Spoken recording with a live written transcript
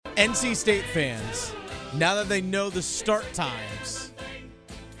NC State fans, now that they know the start times,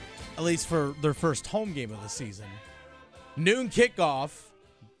 at least for their first home game of the season, noon kickoff,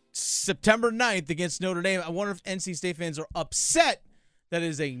 September 9th against Notre Dame. I wonder if NC State fans are upset that it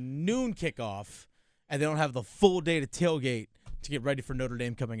is a noon kickoff and they don't have the full day to tailgate to get ready for Notre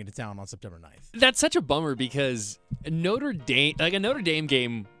Dame coming into town on September 9th. That's such a bummer because a Notre Dame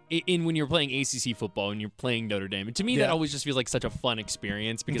game when you're playing ACC football and you're playing Notre Dame, and to me that always just feels like such a fun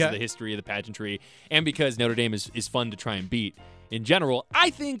experience because of the history of the pageantry and because Notre Dame is fun to try and beat. In general, I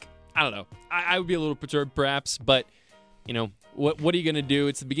don't know. I would be a little perturbed perhaps, but you know, what are you going to do?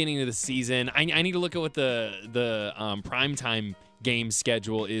 It's the beginning of the season. I need to look at what the primetime game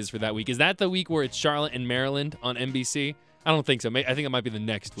schedule is for that week. Is that the week where it's Charlotte and Maryland on NBC? I don't think so. I think it might be the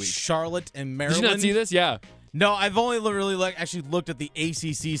next week. Charlotte and Maryland? Did you not see this? Yeah. No, I've only really actually looked at the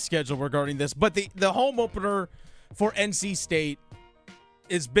ACC schedule regarding this. But the home opener for NC State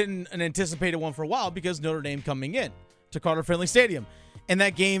has been an anticipated one for a while because Notre Dame coming in to Carter-Finley Stadium. And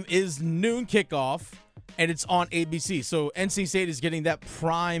that game is noon kickoff, and it's on ABC. So NC State is getting that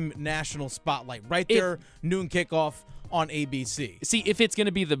prime national spotlight right there, noon kickoff on ABC. See, if it's going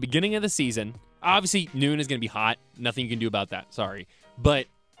to be the beginning of the season, obviously noon is going to be hot. Nothing you can do about that. Sorry. But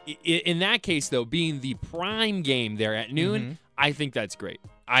in that case, though, being the prime game there at noon, I think that's great.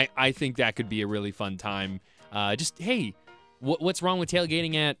 I think that could be a really fun time. Hey, what's wrong with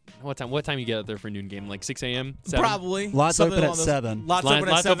tailgating at what time? What time you get out there for a noon game? Like 6 a.m.? 7? Probably. Lots open at 7. Lots open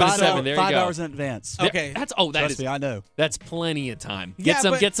at 7. There you go. 5 hours in advance. Okay. Trust me, I know. That's plenty of time. Yeah,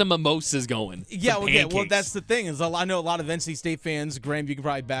 get some mimosas going. Yeah, well, that's the thing is I know a lot of NC State fans. Graham, you can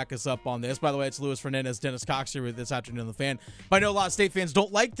probably back us up on this. By the way, it's Louis Fernandez, Dennis Cox here with this afternoon on The Fan. But I know a lot of State fans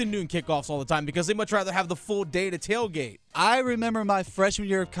don't like the noon kickoffs all the time because they much rather have the full day to tailgate. I remember my freshman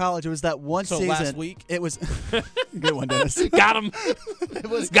year of college. It was that one season. Last week? It was good one, Dennis. Got him.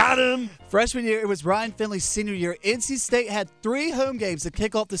 Got him. Freshman year, it was Ryan Finley's senior year. NC State had 3 home games to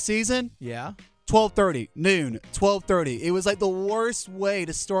kick off the season. Yeah. 12:30, noon, 12:30. It was like the worst way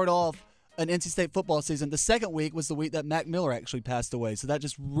to start off an NC State football season. The second week was the week that Mac Miller actually passed away. So that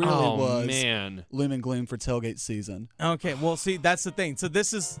just really was gloom and gloom for tailgate season. Okay, well, see, that's the thing.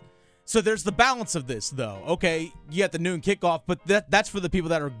 So there's the balance of this, though. Okay, you got the noon kickoff, but that's for the people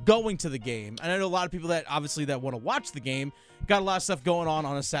that are going to the game. And I know a lot of people that obviously that want to watch the game got a lot of stuff going on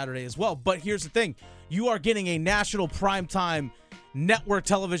a Saturday as well. But here's the thing. You are getting a national primetime network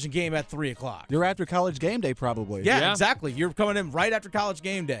television game at 3 o'clock. You're after college game day, probably. Yeah, exactly. You're coming in right after college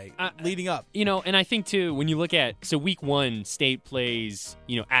game day, leading up. You know, and I think, too, when you look at, so week 1, State plays,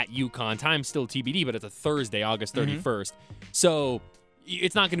 at UConn. Time's still TBD, but it's a Thursday, August 31st. So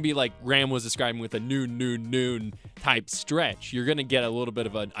it's not going to be like Ram was describing with a noon type stretch. You're going to get a little bit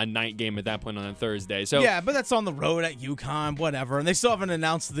of a night game at that point on a Thursday. So yeah, but that's on the road at UConn, whatever. And they still haven't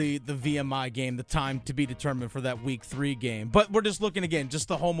announced the VMI game, the time to be determined for that week 3 game. But we're just looking, again, just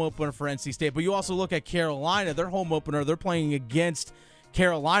the home opener for NC State. But you also look at Carolina, their home opener. They're playing against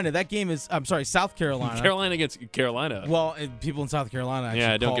Carolina. That game is, South Carolina. Carolina against Carolina. Well, people in South Carolina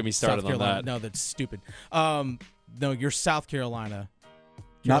actually don't get me started on that. No, that's stupid. No, you're South Carolina.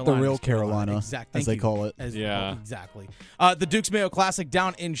 Not the real Carolina, exactly. as they call it. Exactly. The Dukes Mayo Classic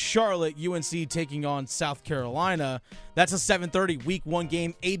down in Charlotte, UNC taking on South Carolina. That's a 7:30 week 1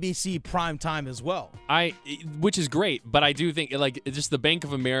 game, ABC prime time as well. Which is great, but I do think just the Bank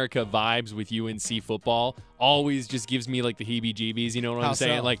of America vibes with UNC football always just gives me like the heebie-jeebies. You know what I'm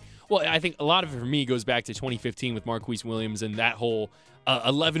saying? So? I think a lot of it for me goes back to 2015 with Marquise Williams and that whole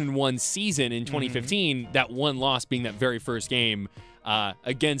 11-1 season in 2015. That one loss being that very first game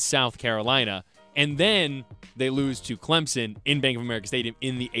against South Carolina. And then they lose to Clemson in Bank of America Stadium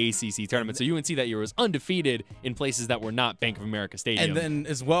in the ACC tournament. So UNC that year was undefeated in places that were not Bank of America Stadium. And then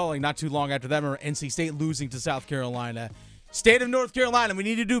as well, not too long after that, NC State losing to South Carolina. State of North Carolina, we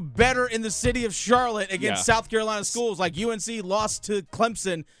need to do better in the city of Charlotte against South Carolina schools. Like UNC lost to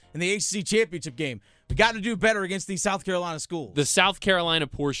Clemson in the ACC championship game. We got to do better against these South Carolina schools. The South Carolina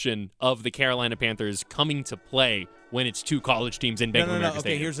portion of the Carolina Panthers coming to play when it's 2 college teams in Bank of America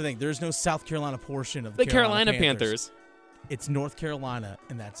Stadium. Okay, here's the thing. There's no South Carolina portion of the Carolina Panthers. It's North Carolina,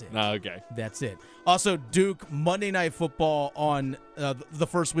 and that's it. Oh, okay. That's it. Also, Duke, Monday Night Football on the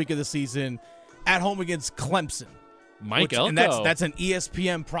first week of the season at home against Clemson. Mike Elko. And that's an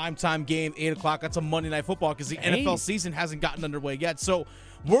ESPN primetime game, 8 o'clock. That's a Monday Night Football because the NFL season hasn't gotten underway yet. So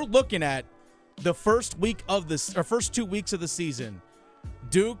we're looking at the first 2 weeks of the season.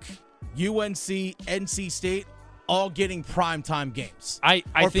 Duke, UNC, NC State, all getting primetime games. I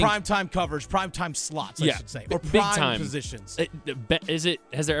think primetime coverage, primetime slots, I should say. Or prime positions.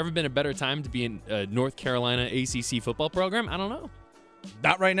 Has there ever been a better time to be in a North Carolina ACC football program? I don't know.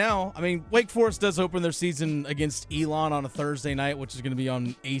 Not right now. I mean, Wake Forest does open their season against Elon on a Thursday night, which is going to be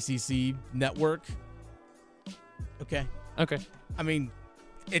on ACC Network. Okay. I mean,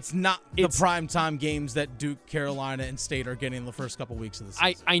 it's not the primetime games that Duke, Carolina, and State are getting in the first couple weeks of the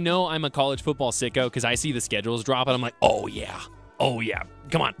season. I know I'm a college football sicko because I see the schedules drop, and I'm like, oh, yeah.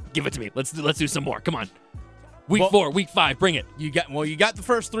 Come on, give it to me. Let's do some more. Come on. Week 4, week 5, bring it. You got the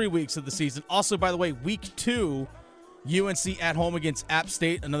first 3 weeks of the season. Also, by the way, week 2, UNC at home against App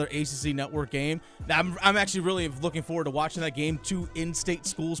State, another ACC Network game. I'm actually really looking forward to watching that game. 2 in-state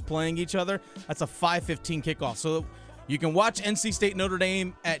schools playing each other. That's a 5:15 kickoff. So you can watch NC State Notre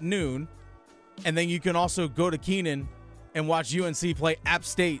Dame at noon, and then you can also go to Keenan and watch UNC play App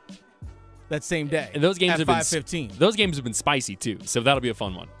State that same day. And those games at 5:15. Those games have been spicy too, so that'll be a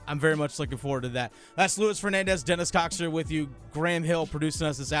fun one. I'm very much looking forward to that. That's Louis Fernandez, Dennis Cox here with you. Graham Hill producing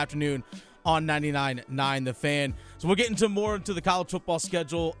us this afternoon on 99.9 The Fan. So we'll get into more into the college football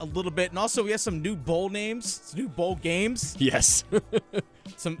schedule a little bit, and also we have some new bowl names, some new bowl games. Yes,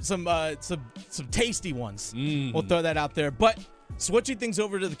 some tasty ones. We'll throw that out there. But switching things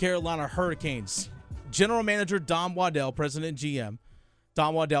over to the Carolina Hurricanes, General Manager Don Waddell, President and GM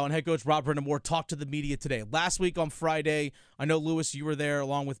Don Waddell, and head coach Rod Birnd'Amour talked to the media today. Last week on Friday, I know, Louis, you were there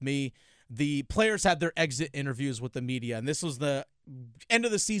along with me. The players had their exit interviews with the media, and this was the end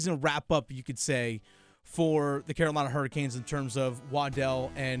of the season wrap-up, you could say, for the Carolina Hurricanes in terms of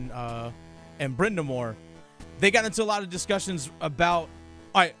Waddell and Brind'Amour. They got into a lot of discussions about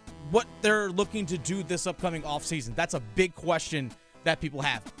what they're looking to do this upcoming offseason. That's a big question that people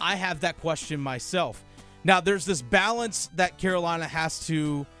have. I have that question myself. Now, there's this balance that Carolina has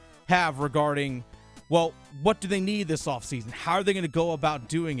to have regarding, well, what do they need this offseason? How are they going to go about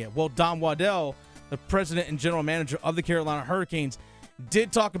doing it? Well, Don Waddell, the president and general manager of the Carolina Hurricanes,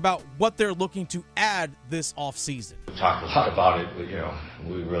 did talk about what they're looking to add this offseason. We talked a lot about it, but,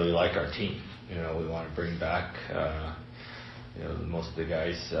 we really like our team. We want to bring back, most of the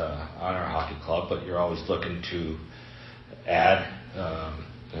guys on our hockey club, but you're always looking to add,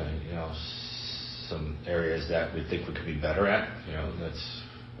 some areas that we think we could be better at.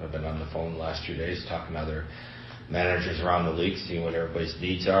 I've been on the phone the last 2 days talking to other managers around the league, seeing what everybody's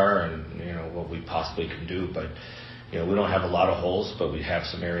needs are and, what we possibly can do. But, we don't have a lot of holes, but we have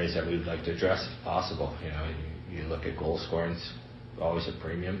some areas that we'd like to address if possible. You look at goal scoring, it's always a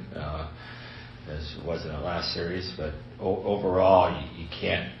premium, as it was in the last series. But overall, you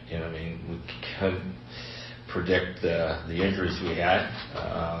can't, we couldn't predict the injuries we had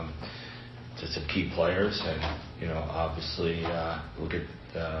to some key players. And, obviously, we'll get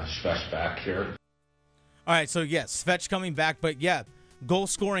Svech back here. All right, so yes, Svech coming back, but yeah, goal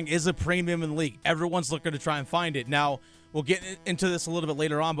scoring is a premium in the league. Everyone's looking to try and find it. Now, we'll get into this a little bit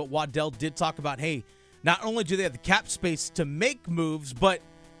later on, but Waddell did talk about, hey, not only do they have the cap space to make moves, but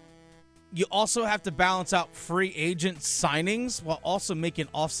you also have to balance out free agent signings while also making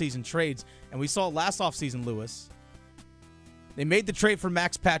offseason trades. And we saw last offseason, Louis, they made the trade for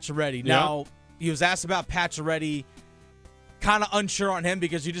Max Pacioretty. Now, he was asked about Pacioretty, kind of unsure on him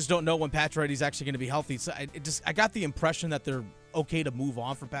because you just don't know when Pacioretty's actually going to be healthy. So I got the impression that they're okay to move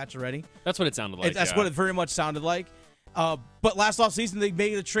on from Pacioretty. That's what it sounded like. That's what it very much sounded like. But last offseason, they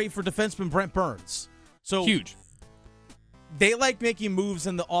made a trade for defenseman Brent Burns. So huge. They like making moves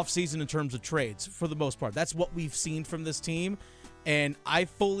in the offseason in terms of trades for the most part. That's what we've seen from this team, and I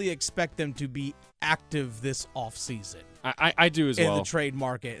fully expect them to be active this offseason. I do as well. In the trade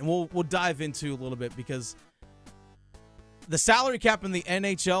market. And we'll dive into a little bit because the salary cap in the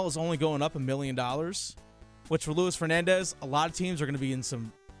NHL is only going up $1 million, which for Louis Fernandez, a lot of teams are going to be in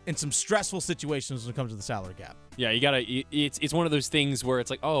some stressful situations when it comes to the salary cap. Yeah, it's one of those things where it's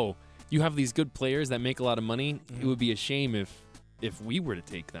like, oh, you have these good players that make a lot of money. Mm-hmm. It would be a shame if we were to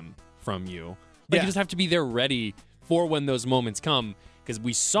take them from you. You just have to be there ready for when those moments come, because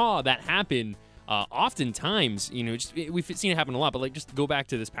we saw that happen oftentimes. We've seen it happen a lot, but just go back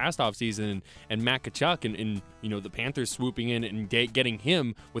to this past offseason and Matt Tkachuk and the Panthers swooping in and getting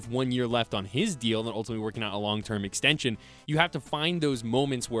him with 1 year left on his deal and ultimately working out a long-term extension. You have to find those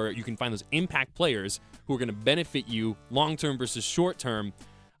moments where you can find those impact players who are going to benefit you long-term versus short-term,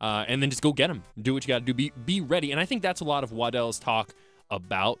 and then just go get them. Do what you got to do. Be ready. And I think that's a lot of Waddell's talk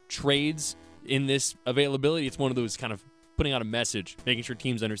about trades in this availability. It's one of those kind of putting out a message, making sure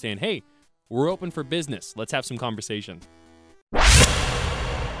teams understand, hey, we're open for business. Let's have some conversation.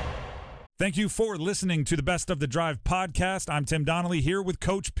 Thank you for listening to the Best of the Drive podcast. I'm Tim Donnelly here with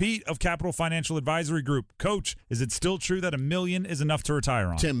Coach Pete of Capital Financial Advisory Group. Coach, is it still true that $1 million is enough to retire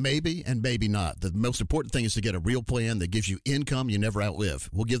on? Tim, maybe and maybe not. The most important thing is to get a real plan that gives you income you never outlive.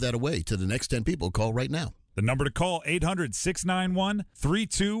 We'll give that away to the next 10 people. Call right now. The number to call,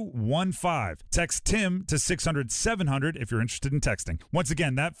 800-691-3215. Text Tim to 600-700 if you're interested in texting. Once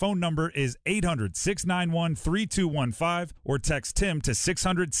again, that phone number is 800-691-3215 or text Tim to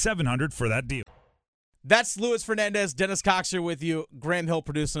 600-700 for that deal. That's Louis Fernandez, Dennis Cox here with you. Graham Hill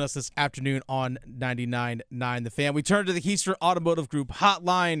producing us this afternoon on 99.9 The Fan. We turn to the Heister Automotive Group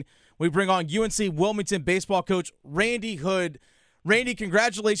hotline. We bring on UNC-Wilmington baseball coach Randy Hood. Randy,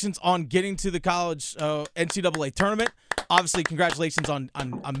 congratulations on getting to the college NCAA tournament. Obviously, congratulations on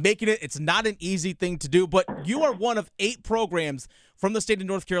making it. It's not an easy thing to do, but you are one of 8 programs from the state of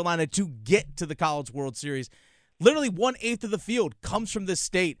North Carolina to get to the College World Series. Literally 1/8 of the field comes from this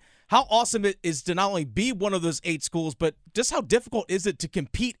state. How awesome it is to not only be one of those 8 schools, but just how difficult is it to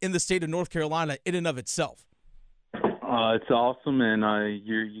compete in the state of North Carolina in and of itself? It's awesome, and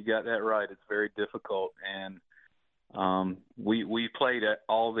you got that right. It's very difficult, and we played at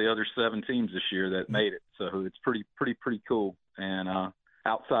all the other 7 teams this year that made it, so it's pretty cool. And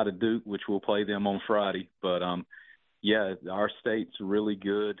outside of Duke, which we'll play them on Friday, but yeah, our state's really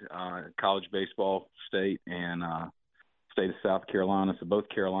good, college baseball state, and state of South Carolina. So both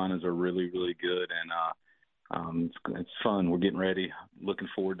Carolinas are really, really good, and it's fun. We're getting ready. Looking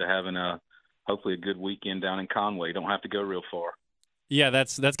forward to having hopefully a good weekend down in Conway. Don't have to go real far. Yeah,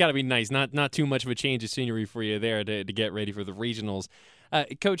 that's got to be nice. Not too much of a change of scenery for you there to get ready for the regionals.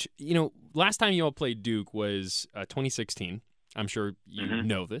 Coach, last time you all played Duke was 2016. I'm sure you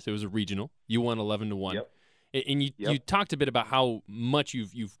know this. It was a regional. You won 11-1. Yep. And you talked a bit about how much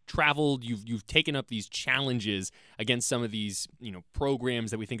you've traveled, you've taken up these challenges against some of these programs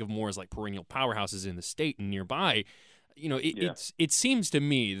that we think of more as like perennial powerhouses in the state and nearby. It seems to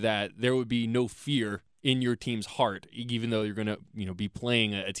me that there would be no fear in your team's heart, even though you're going to be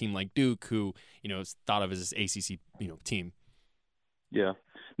playing a team like Duke, who is thought of as this ACC team. Yeah,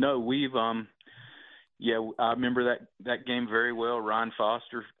 no, we've I remember that game very well. Ryan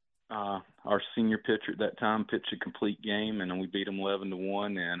Foster, our senior pitcher at that time, pitched a complete game, and then we beat them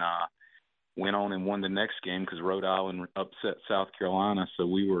 11-1, and went on and won the next game because Rhode Island upset South Carolina. So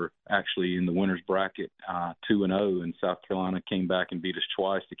we were actually in the winners bracket 2-0, and South Carolina came back and beat us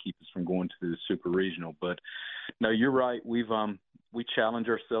twice to keep us from going to the super regional. But no, you're right. We challenge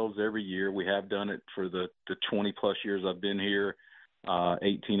ourselves every year. We have done it for the 20 plus years I've been here,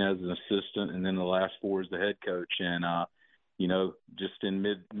 18 as an assistant, and then the last 4 as the head coach. And just in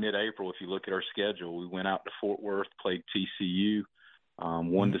mid-April, if you look at our schedule, we went out to Fort Worth, played TCU,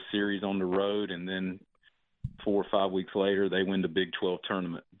 won the series on the road, and then 4 or 5 weeks later, they win the Big 12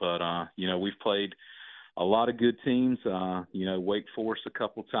 tournament. But, we've played a lot of good teams, Wake Forest a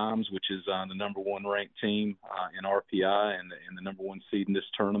couple times, which is the number 1 ranked team in RPI and the number 1 seed in this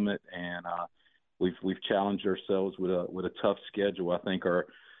tournament. And we've challenged ourselves with a tough schedule. I think our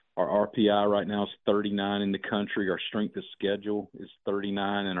RPI right now is 39 in the country. Our strength of schedule is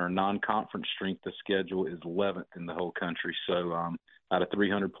 39, and our non-conference strength of schedule is 11th in the whole country. So out of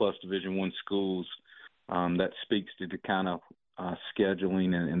 300-plus Division I schools, that speaks to the kind of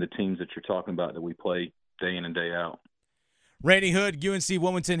scheduling and the teams that you're talking about that we play day in and day out. Randy Hood,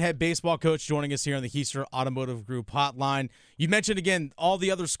 UNC-Wilmington head baseball coach, joining us here on the Heister Automotive Group hotline. You mentioned, again, all the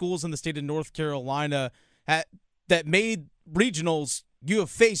other schools in the state of North Carolina that made regionals you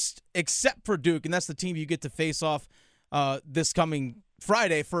have faced, except for Duke, and that's the team you get to face off this coming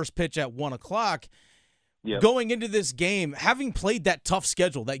Friday, first pitch at 1 o'clock. Yep. Going into this game, having played that tough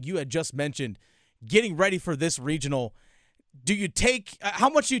schedule that you had just mentioned, getting ready for this regional, how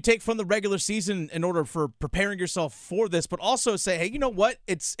much do you take from the regular season in order for preparing yourself for this, but also say, hey, you know what?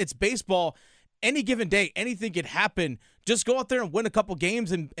 It's baseball. Any given day, anything could happen. Just go out there and win a couple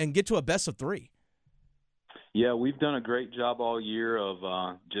games and get to a best of 3. Yeah, we've done a great job all year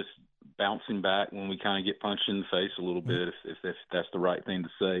of just bouncing back when we kind of get punched in the face a little bit, if that's the right thing to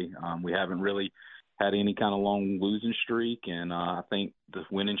say. We haven't really had any kind of long losing streak, and I think the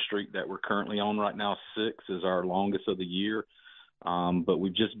winning streak that we're currently on right now, 6, is our longest of the year. But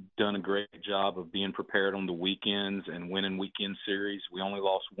we've just done a great job of being prepared on the weekends and winning weekend series. We only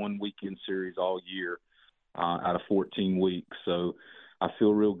lost 1 weekend series all year out of 14 weeks. So I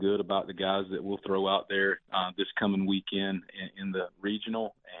feel real good about the guys that we'll throw out there this coming weekend in the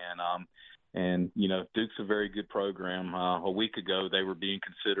regional. And Duke's a very good program. A week ago, they were being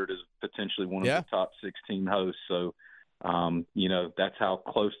considered as potentially one of the top 16 hosts. So, that's how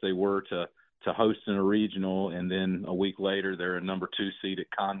close they were to hosting a regional. And then a week later, they're a number 2 seed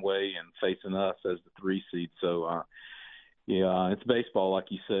at Conway and facing us as the 3 seed. So, it's baseball, like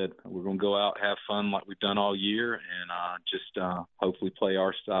you said. We're going to go out, have fun like we've done all year, and just hopefully play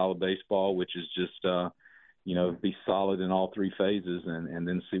our style of baseball, which is just, be solid in all 3 phases and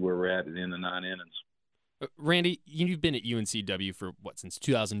then see where we're at the end of 9 innings. Randy, you've been at UNCW for since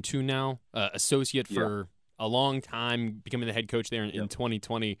 2002 now, associate for a long time, becoming the head coach there in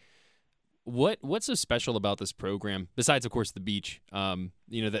 2020. What's so special about this program besides, of course, the beach?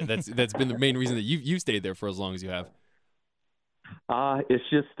 That's been the main reason that you've stayed there for as long as you have. It's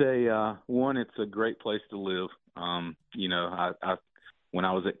just it's a great place to live. I when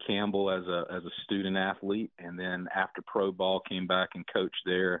I was at Campbell as a student athlete, and then after pro ball came back and coached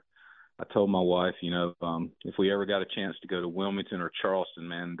there, I told my wife, if we ever got a chance to go to Wilmington or Charleston,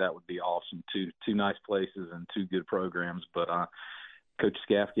 man, that would be awesome. Two nice places and two good programs. But Coach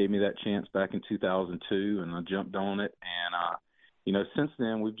Scaff gave me that chance back in 2002, and I jumped on it. And since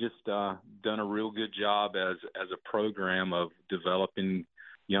then we've just done a real good job as a program of developing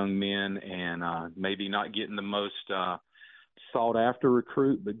young men, and maybe not getting the most sought after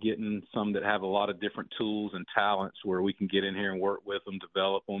recruit, but getting some that have a lot of different tools and talents where we can get in here and work with them,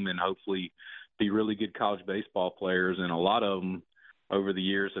 develop them, and hopefully be really good college baseball players. And a lot of them over the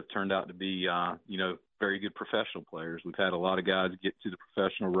years have turned out to be, very good professional players. We've had a lot of guys get to the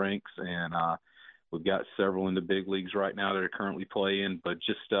professional ranks, and we've got several in the big leagues right now that are currently playing. But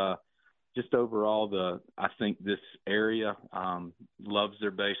just overall, I think this area loves their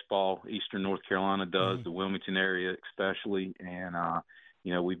baseball. Eastern North Carolina does, the Wilmington area especially, and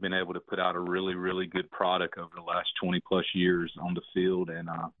we've been able to put out a really, really good product over the last 20-plus years on the field, and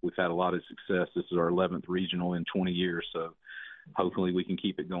we've had a lot of success. This is our 11th regional in 20 years, so hopefully we can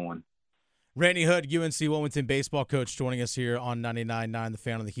keep it going. Randy Hood, UNC-Wilmington baseball coach, joining us here on 99.9 The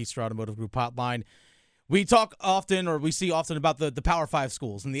Fan on the Keystone Automotive Group hotline. We talk often, or we see often, about the Power 5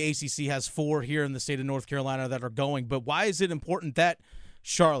 schools, and the ACC has 4 here in the state of North Carolina that are going. But why is it important that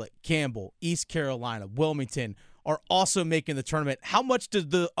Charlotte, Campbell, East Carolina, Wilmington are also making the tournament? How much does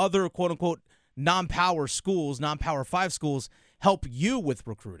the other quote-unquote non-Power schools, non-Power 5 schools, help you with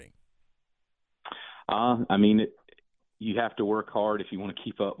recruiting? You have to work hard if you want to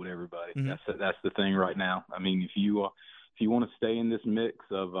keep up with everybody. Mm-hmm. That's the thing right now. I mean, if you want to stay in this mix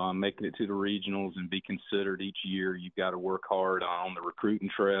of making it to the regionals and be considered each year, you've got to work hard on the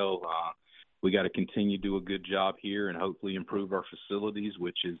recruiting trail. We got to continue to do a good job here and hopefully improve our facilities,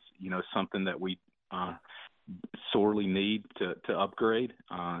 which is, something that we sorely need to upgrade.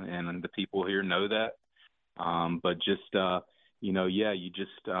 And the people here know that. But just,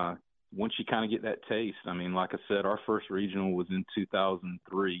 once you kind of get that taste, I mean, like I said, our first regional was in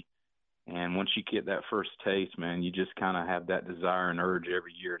 2003. And once you get that first taste, man, you just kind of have that desire and urge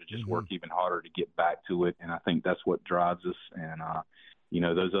every year to just work even harder to get back to it. And I think that's what drives us. And,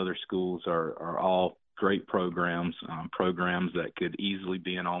 those other schools are all great programs that could easily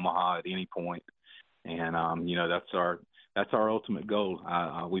be in Omaha at any point. And, that's our ultimate goal.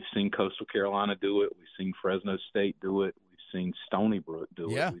 We've seen Coastal Carolina do it. We've seen Fresno State do it. We've seen Stony Brook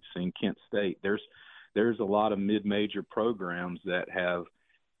do it. We've seen Kent State. There's a lot of mid-major programs that have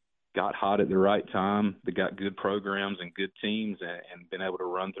got hot at the right time. They got good programs and good teams, and been able to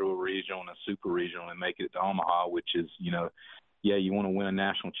run through a regional and a super regional and make it to Omaha, which is, you want to win a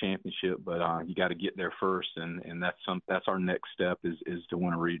national championship, but you got to get there first, and that's our next step is to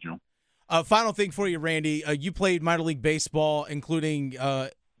win a regional. Final thing for you, Randy. You played minor league baseball, including a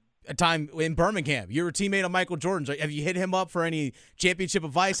time in Birmingham. You were a teammate of Michael Jordan's. Have you hit him up for any championship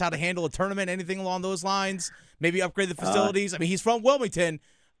advice, how to handle a tournament, anything along those lines? Maybe upgrade the facilities? He's from Wilmington.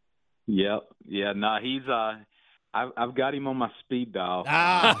 Yep. Yeah. No, he's I've got him on my speed dial.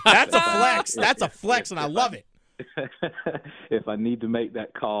 That's a flex. That's a flex, and I love it. If I need to make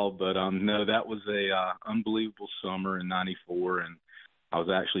that call, but no, that was a unbelievable summer in '94, and I was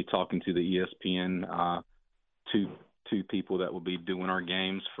actually talking to the ESPN two people that will be doing our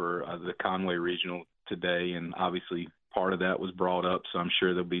games for the Conway Regional today, and obviously part of that was brought up, so I'm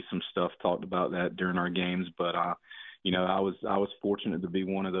sure there'll be some stuff talked about that during our games. But I was fortunate to be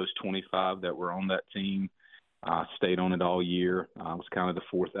one of those 25 that were on that team. Stayed on it all year. I was kind of the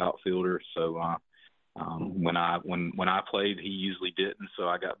fourth outfielder, so when I played, he usually didn't, so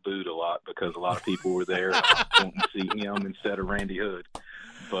I got booed a lot because a lot of people were there wanting to see him instead of Randy Hood.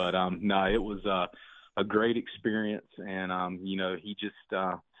 But no, it was a great experience, and he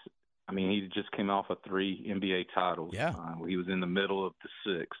just came off of 3 NBA titles. Yeah, he was in the middle of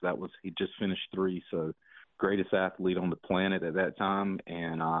the 6. He just finished 3, so greatest athlete on the planet at that time,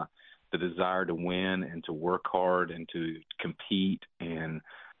 and the desire to win and to work hard and to compete and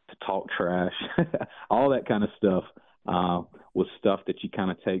to talk trash, all that kind of stuff was stuff that you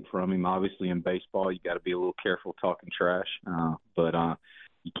kind of take from him. Obviously, in baseball, you got to be a little careful talking trash, but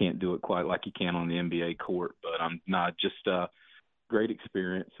you can't do it quite like you can on the NBA court. But not just great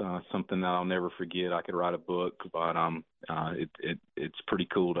experience, something that I'll never forget. I could write a book, but it's pretty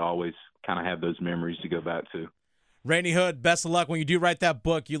cool to always kind of have those memories to go back to. Randy Hood, best of luck. When you do write that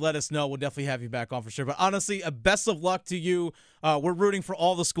book, you let us know. We'll definitely have you back on for sure. But honestly, best of luck to you. We're rooting for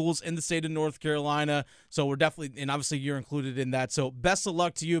all the schools in the state of North Carolina, so we're definitely, and obviously you're included in that. So best of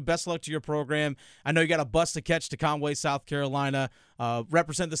luck to you. Best of luck to your program. I know you got a bus to catch to Conway, South Carolina.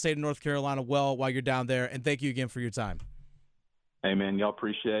 Represent the state of North Carolina well while you're down there, and thank you again for your time. Hey, man, y'all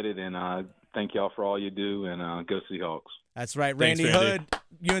appreciate it, and thank y'all for all you do, and go Seahawks. That's right. Thanks, Randy Randy.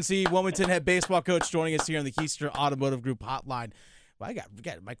 Hood, UNC-Wilmington head baseball coach, joining us here on the Keister Automotive Group hotline. Well, we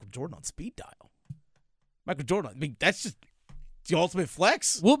got Michael Jordan on speed dial. Michael Jordan, I mean, that's just the ultimate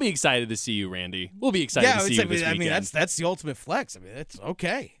flex. We'll be excited to see you, Randy. We'll be excited to see you this weekend. I mean, that's the ultimate flex. I mean, that's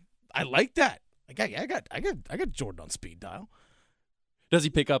okay. I like that. I got Jordan on speed dial. Does he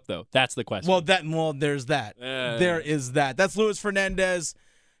pick up though? That's the question. Well, there's that. There is that. That's Luis Fernandez.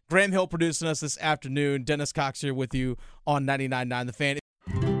 Graham Hill producing us this afternoon. Dennis Cox here with you on 99.9 The Fan.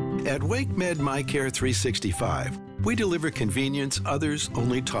 At WakeMed MyCare 365, we deliver convenience others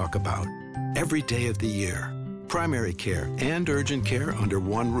only talk about. Every day of the year. Primary care and urgent care under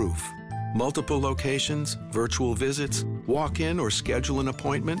one roof. Multiple locations, virtual visits, walk-in or schedule an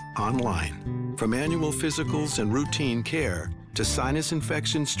appointment online. From annual physicals and routine care to sinus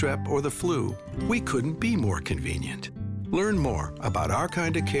infection, strep, or the flu, we couldn't be more convenient. Learn more about our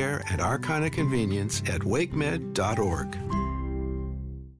kind of care and our kind of convenience at wakemed.org.